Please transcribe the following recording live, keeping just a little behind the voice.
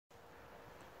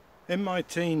In my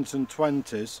teens and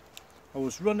 20s, I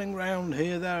was running around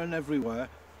here, there and everywhere,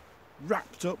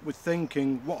 wrapped up with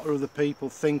thinking, what are other people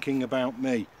thinking about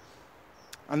me?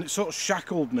 And it sort of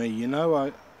shackled me, you know,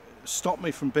 it stopped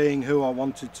me from being who I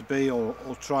wanted to be or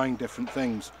trying different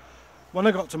things. When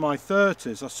I got to my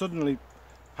 30s, I suddenly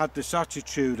had this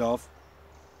attitude of,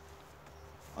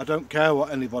 I don't care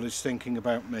what anybody's thinking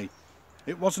about me.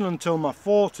 It wasn't until my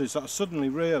 40s that I suddenly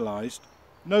realised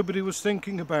nobody was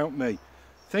thinking about me.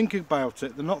 Think about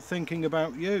it, they're not thinking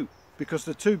about you because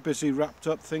they're too busy wrapped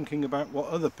up thinking about what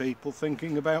other people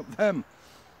thinking about them.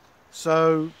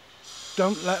 So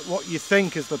don't let what you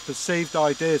think is the perceived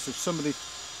ideas of somebody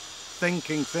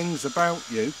thinking things about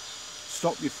you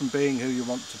stop you from being who you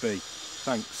want to be.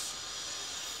 Thanks.